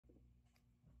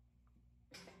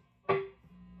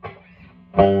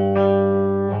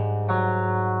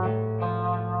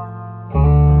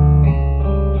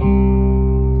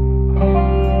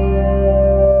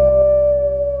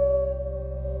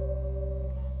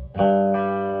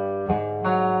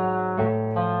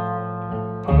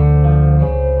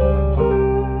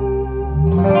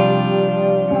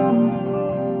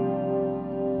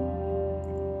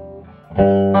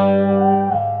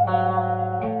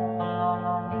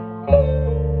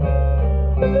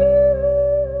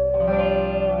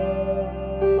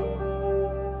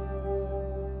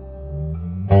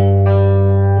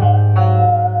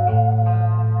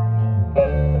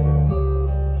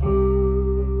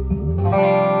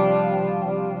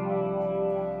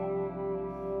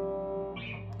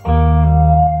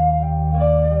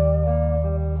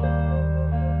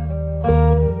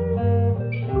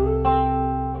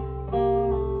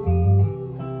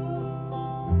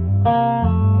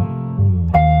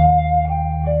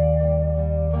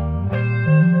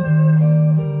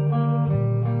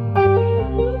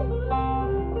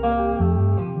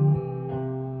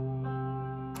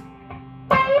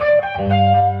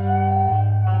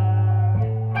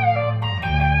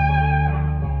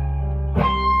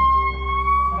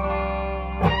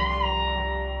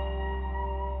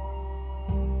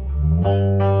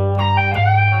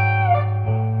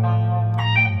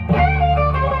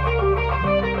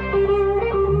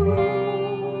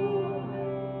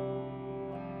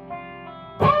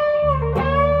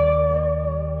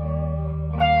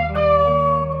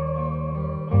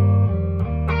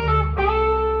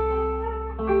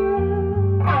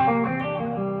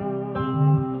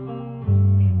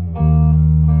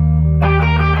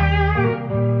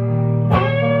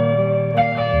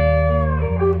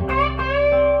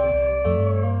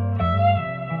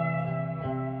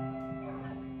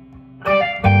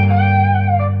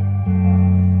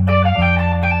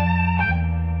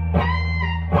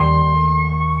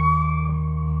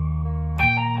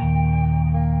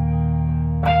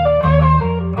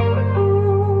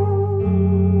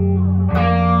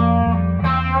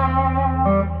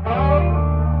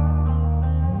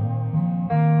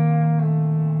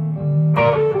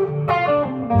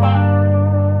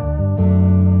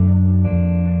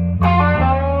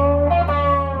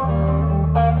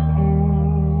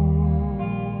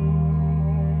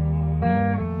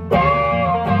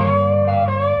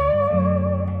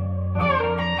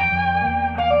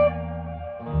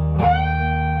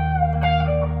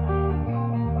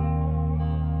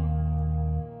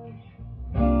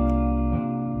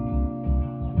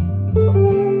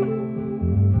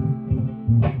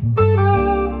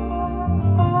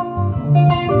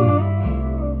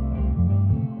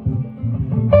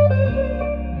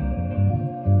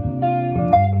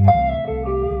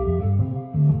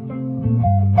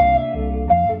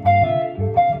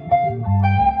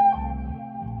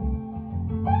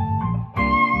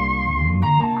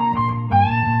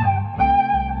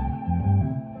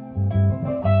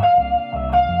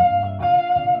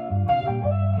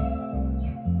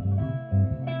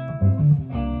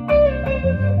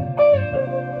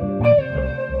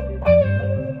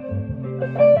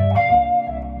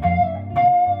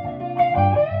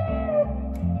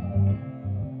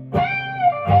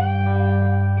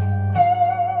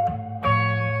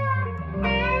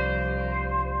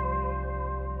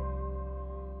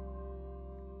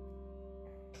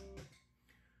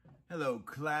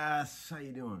class, how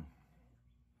you doing?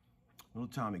 Little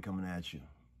Tommy coming at you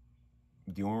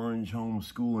with the orange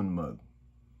homeschooling mug.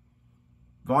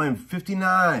 Volume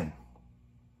 59.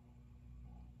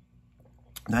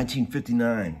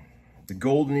 1959. The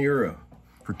golden era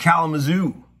for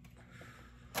Kalamazoo.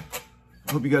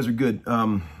 Hope you guys are good.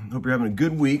 Hope you're having a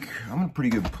good week. I'm in a pretty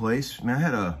good place. Man, I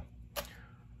had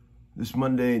this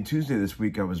Monday and Tuesday this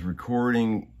week, I was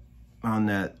recording on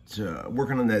that,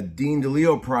 working on that Dean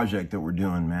DeLeo project that we're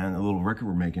doing, man, a little record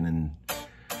we're making, and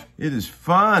it is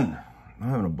fun. I'm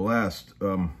having a blast.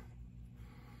 You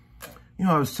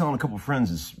know, I was telling a couple of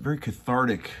friends, it's very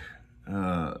cathartic,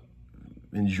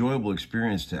 enjoyable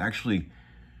experience to actually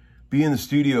be in the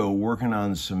studio working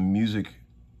on some music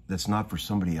that's not for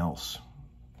somebody else.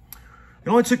 It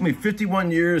only took me 51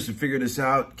 years to figure this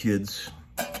out, kids.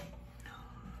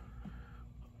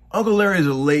 Uncle Larry is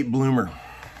a late bloomer.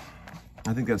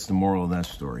 I think that's the moral of that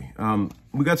story.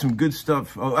 We got some good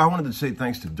stuff. Oh, I wanted to say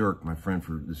thanks to Dirk, my friend,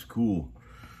 for this cool,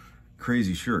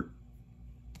 crazy shirt.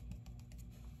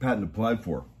 Patent applied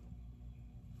for.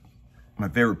 My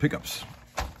favorite pickups.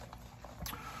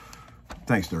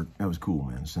 Thanks, Dirk. That was cool,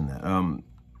 man. Send that.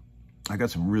 I got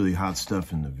some really hot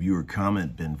stuff in the viewer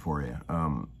comment bin for you.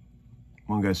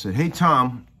 One guy said, "Hey,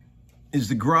 Tom, is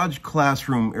the garage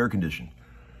classroom air conditioned?"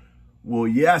 Well,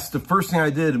 yes, the first thing I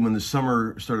did when the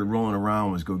summer started rolling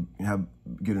around was go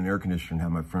get an air conditioner and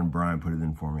have my friend Brian put it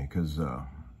in for me because,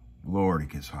 Lord, it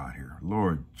gets hot here.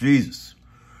 Lord Jesus.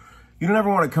 You don't ever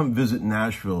want to come visit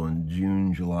Nashville in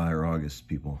June, July, or August,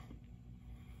 people.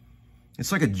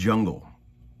 It's like a jungle.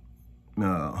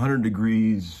 100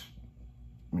 degrees,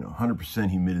 100%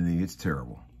 humidity. It's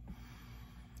terrible.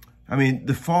 I mean,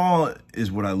 the fall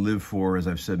is what I live for, as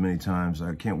I've said many times.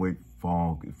 I can't wait for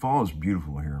fall. Fall is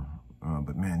beautiful here.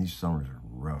 But man, these summers are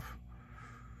rough.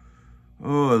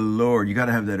 Oh, Lord, you got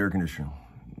to have that air conditioner.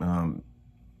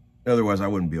 Otherwise, I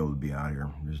wouldn't be able to be out here.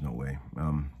 There's no way.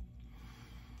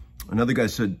 Another guy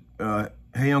said,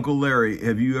 "Hey, Uncle Larry,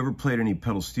 have you ever played any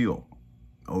pedal steel?"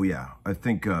 Oh, yeah. I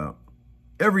think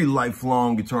every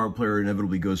lifelong guitar player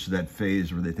inevitably goes through that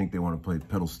phase where they think they want to play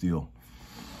pedal steel.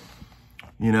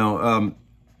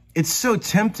 It's so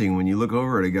tempting when you look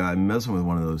over at a guy messing with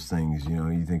one of those things,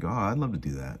 you think, oh, I'd love to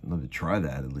do that. I'd love to try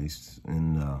that at least.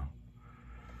 And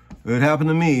it happened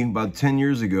to me about 10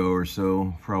 years ago or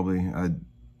so, probably.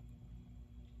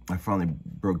 I finally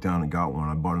broke down and got one.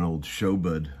 I bought an old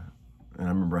Showbud. And I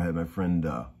remember I had my friend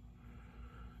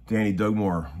Danny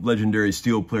Dugmore, legendary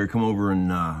steel player, come over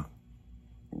and,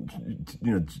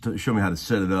 show me how to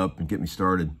set it up and get me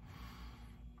started.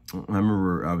 I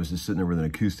remember I was just sitting there with an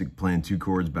acoustic playing two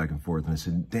chords back and forth, and I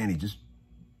said, "Danny, just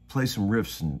play some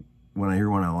riffs, and when I hear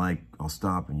one I like, I'll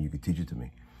stop and you could teach it to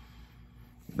me."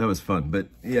 That was fun. But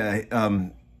yeah,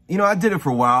 I did it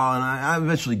for a while, and I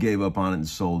eventually gave up on it and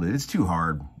sold it. It's too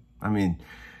hard. I mean,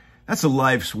 that's a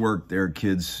life's work there,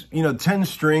 kids. 10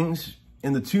 strings,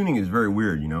 and the tuning is very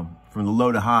weird, from the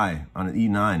low to high on an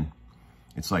E9.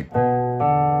 It's like...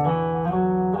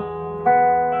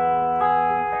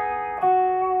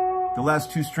 the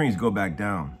last two strings go back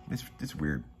down. It's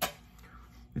weird.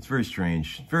 It's very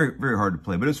strange. Very, very hard to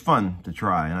play, but it's fun to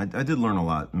try. And I did learn a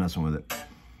lot messing with it.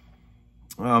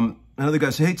 Another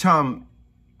guy said, "Hey, Tom,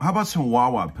 how about some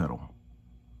wah-wah pedal?"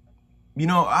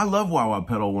 I love wah-wah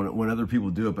pedal when other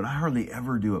people do it, but I hardly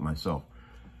ever do it myself.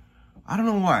 I don't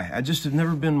know why. I just have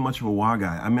never been much of a wah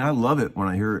guy. I mean, I love it when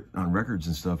I hear it on records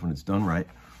and stuff when it's done right.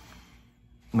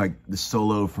 Like the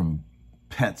solo from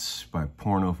Pets by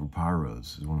Porno for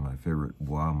Pyros is one of my favorite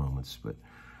wah moments. But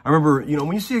I remember,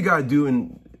 when you see a guy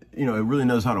doing, it really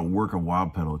knows how to work a wah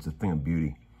pedal, it's a thing of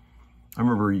beauty. I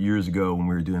remember years ago when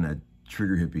we were doing that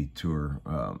Trigger Hippie tour,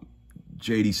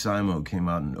 J.D. Simo came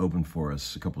out and opened for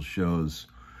us a couple shows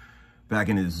back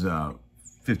in his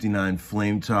 59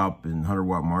 flame top and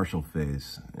 100-watt Marshall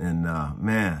phase. And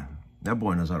man, that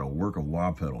boy knows how to work a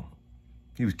wah pedal.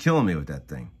 He was killing me with that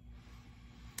thing.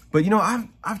 But,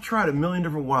 I've tried a million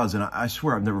different wahs, and I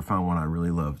swear I've never found one I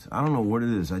really loved. I don't know what it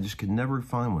is. I just could never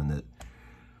find one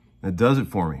that does it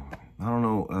for me. I don't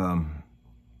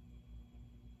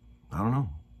know.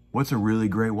 What's a really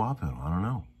great wah pedal? I don't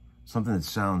know. Something that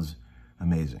sounds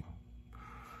amazing.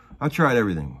 I've tried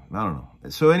everything. I don't know.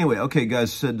 So anyway, okay,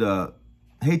 guys said,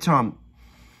 "Hey, Tom,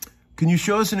 can you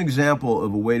show us an example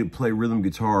of a way to play rhythm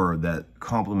guitar that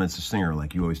complements the singer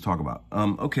like you always talk about?"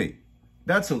 Okay.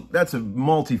 That's a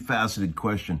multifaceted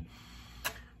question,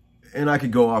 and I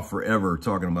could go off forever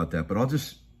talking about that, but I'll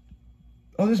just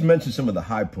mention some of the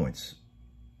high points.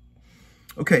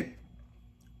 Okay,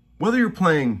 whether you're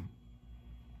playing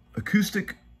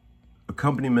acoustic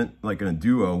accompaniment like in a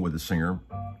duo with a singer,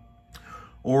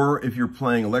 Or if you're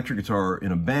playing electric guitar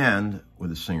in a band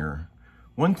with a singer,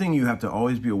 one thing you have to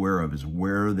always be aware of is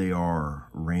where they are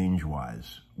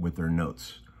range-wise with their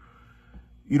notes.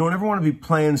 You don't ever want to be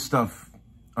playing stuff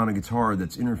on a guitar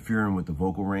that's interfering with the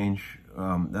vocal range.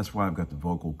 That's why I've got the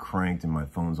vocal cranked in my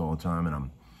phones all the time, and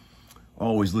I'm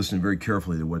always listening very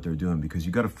carefully to what they're doing, because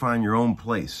you got to find your own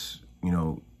place, you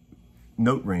know,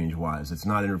 note range-wise. It's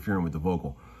not interfering with the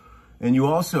vocal. And you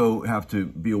also have to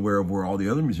be aware of where all the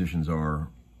other musicians are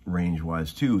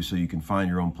range-wise too, so you can find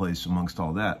your own place amongst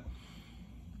all that.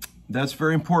 That's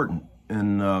very important.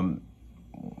 And,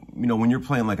 you know, when you're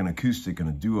playing like an acoustic and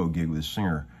a duo gig with a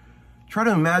singer, try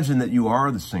to imagine that you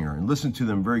are the singer and listen to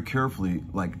them very carefully,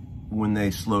 like when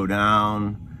they slow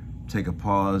down, take a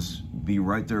pause, be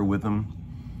right there with them.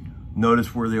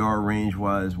 Notice where they are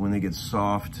range-wise. When they get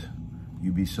soft,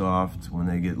 you be soft. When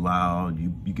they get loud, you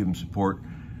give them support.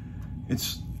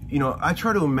 It's, you know, I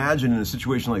try to imagine in a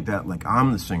situation like that, like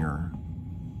I'm the singer,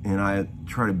 and I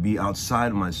try to be outside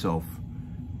of myself,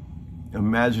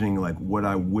 imagining like what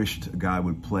I wished a guy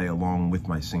would play along with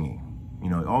my singing. You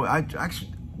know, I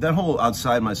actually, that whole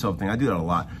outside myself thing, I do that a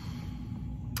lot.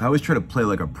 I always try to play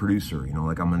like a producer, you know,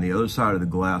 like I'm on the other side of the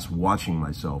glass watching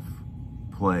myself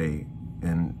play,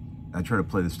 and I try to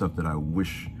play the stuff that I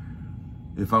wish,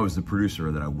 if I was the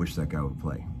producer, that I wish that guy would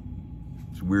play.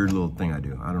 It's a weird little thing I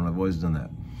do. I don't know, I've always done that.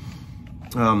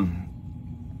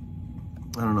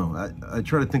 I don't know, I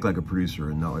try to think like a producer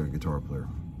and not like a guitar player.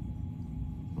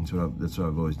 That's what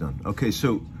I've always done. Okay,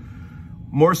 so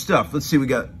more stuff. Let's see, we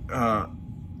got,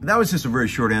 that was just a very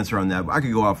short answer on that. I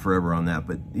could go off forever on that,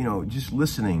 but you know, just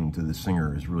listening to the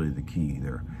singer is really the key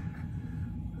there.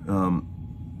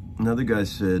 Another guy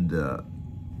said,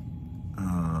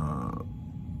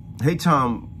 hey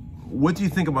Tom, what do you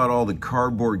think about all the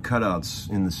cardboard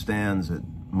cutouts in the stands at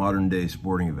modern day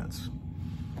sporting events?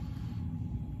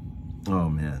 Oh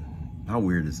man, how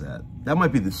weird is that? That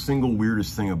might be the single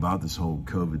weirdest thing about this whole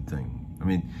COVID thing. I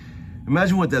mean,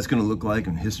 imagine what that's going to look like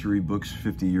in history books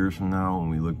 50 years from now when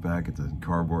we look back at the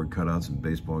cardboard cutouts in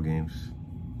baseball games.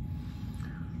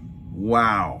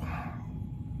 Wow.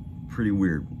 Pretty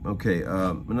weird. Okay,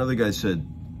 another guy said,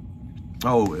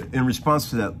 oh, in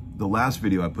response to that, the last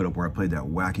video I put up where I played that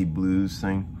wacky blues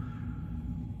thing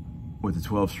with the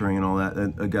 12 string and all that,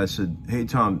 a guy said, hey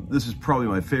Tom, this is probably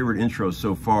my favorite intro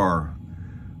so far.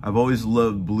 I've always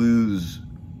loved blues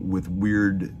with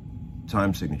weird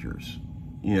time signatures.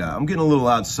 Yeah, I'm getting a little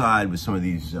outside with some of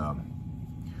these,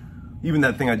 even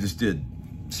that thing I just did,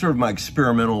 sort of my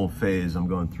experimental phase I'm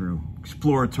going through,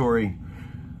 exploratory.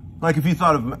 Like if you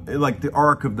thought of like the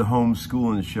arc of the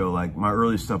Homeskoolin show, like my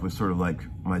early stuff was sort of like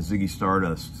my Ziggy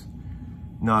Stardust.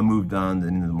 Now I moved on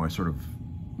into my sort of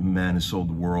Man Who Sold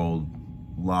the World,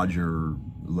 Lodger,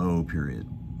 Low period.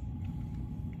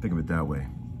 Think of it that way.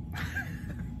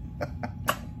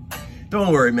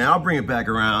 Don't worry, man, I'll bring it back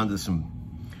around to some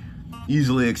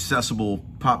easily accessible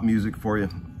pop music for you.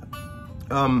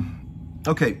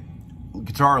 Okay,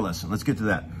 guitar lesson, let's get to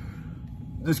that.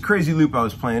 This crazy loop I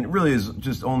was playing, it really is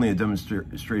just only a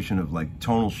demonstration of like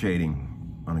tonal shading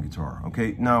on a guitar,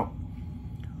 okay? Now,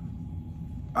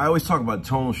 I always talk about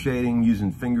tonal shading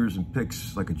using fingers and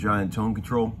picks like a giant tone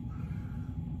control.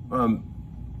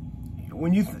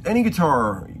 When any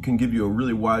guitar can give you a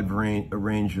really wide array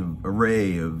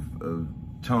of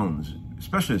tones,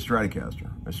 especially a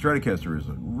Stratocaster. A Stratocaster is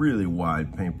a really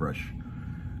wide paintbrush.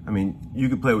 I mean, you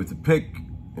could play with the pick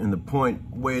and the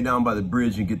point way down by the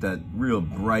bridge and get that real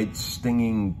bright,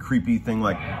 stinging, creepy thing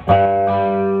like.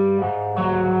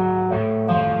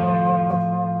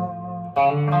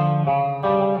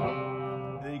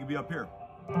 Then you could be up here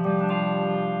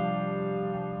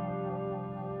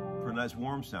for a nice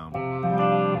warm sound,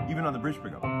 even on the bridge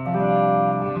pickup. And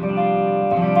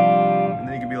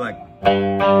then you could be like.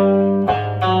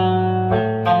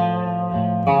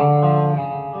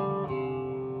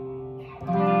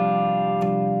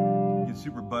 Get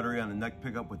super buttery on the neck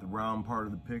pickup with the round part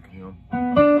of the pick, you know.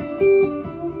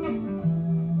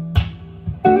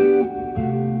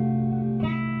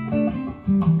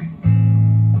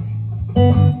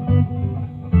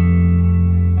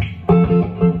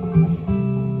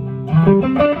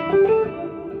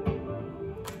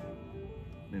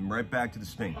 And right back to the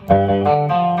sting.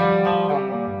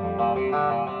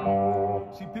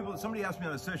 See, somebody asked me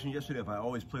on a session yesterday if I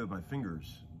always play with my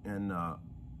fingers, and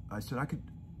I said I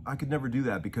could never do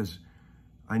that because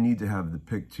I need to have the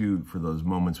pick too for those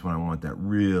moments when I want that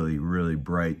really, really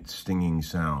bright, stinging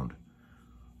sound.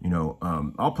 You know,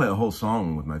 I'll play a whole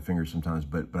song with my fingers sometimes,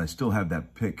 but I still have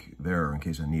that pick there in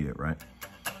case I need it, right?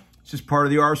 It's just part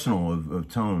of the arsenal of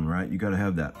tone, right? You got to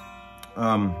have that.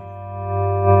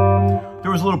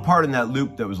 There was a little part in that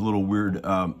loop that was a little weird.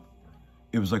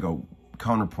 It was like a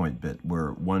counterpoint bit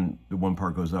where the one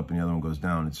part goes up and the other one goes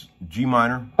down. It's G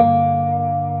minor.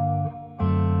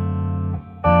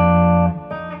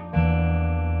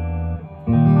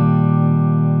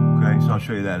 Okay, so I'll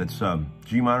show you that. It's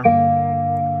G minor,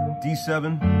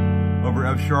 D7 over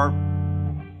F sharp,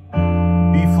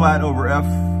 B flat over F,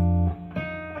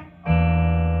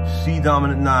 C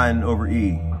dominant 9 over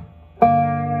E.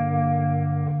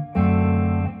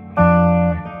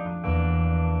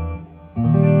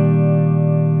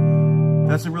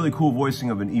 That's a really cool voicing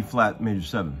of an E flat major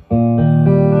 7.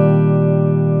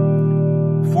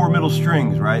 4 middle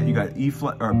strings, right? You got E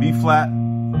flat or B flat,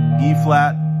 E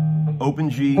flat, open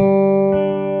G,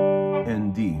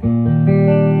 and D.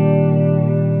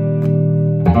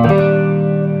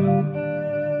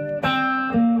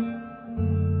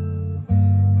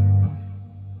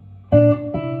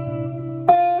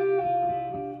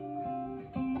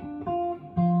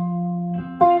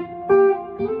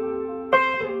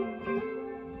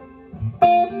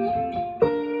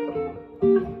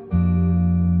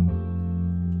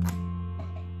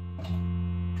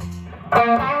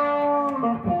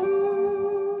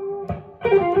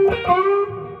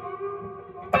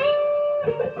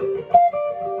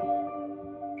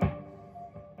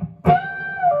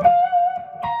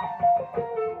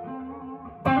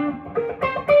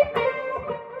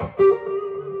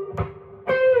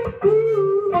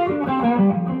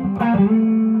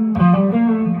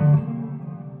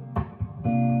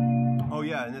 Oh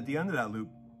yeah, and at the end of that loop,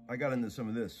 I got into some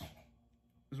of this. This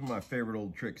is one of my favorite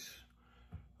old tricks.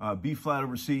 B flat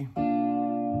over C.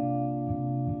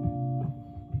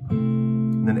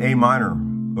 And then A minor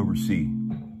over C.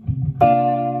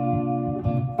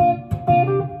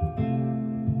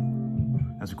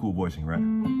 That's a cool voicing, right?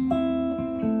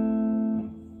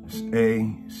 It's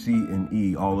A, C, and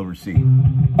E all over C.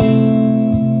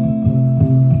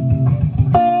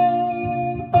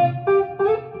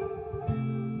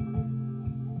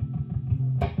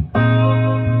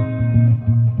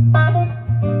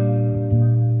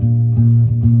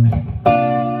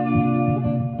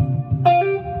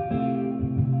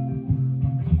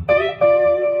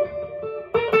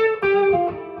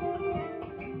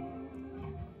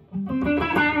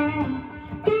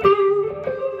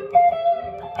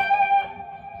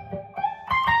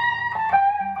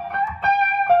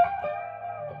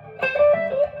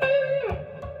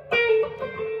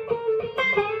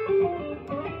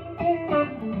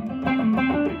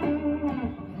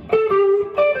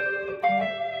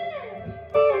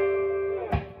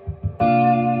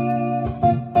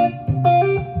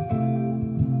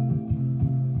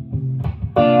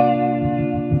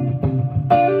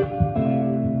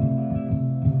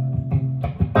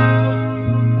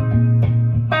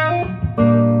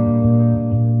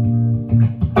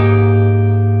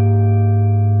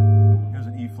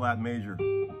 Major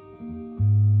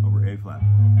over A flat.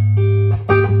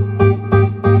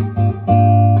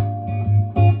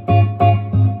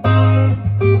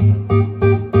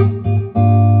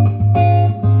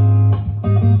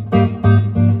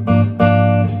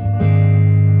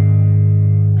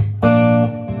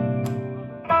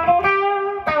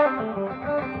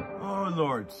 Oh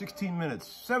Lord, 16 minutes,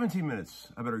 17 minutes.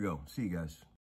 I better go. See you guys.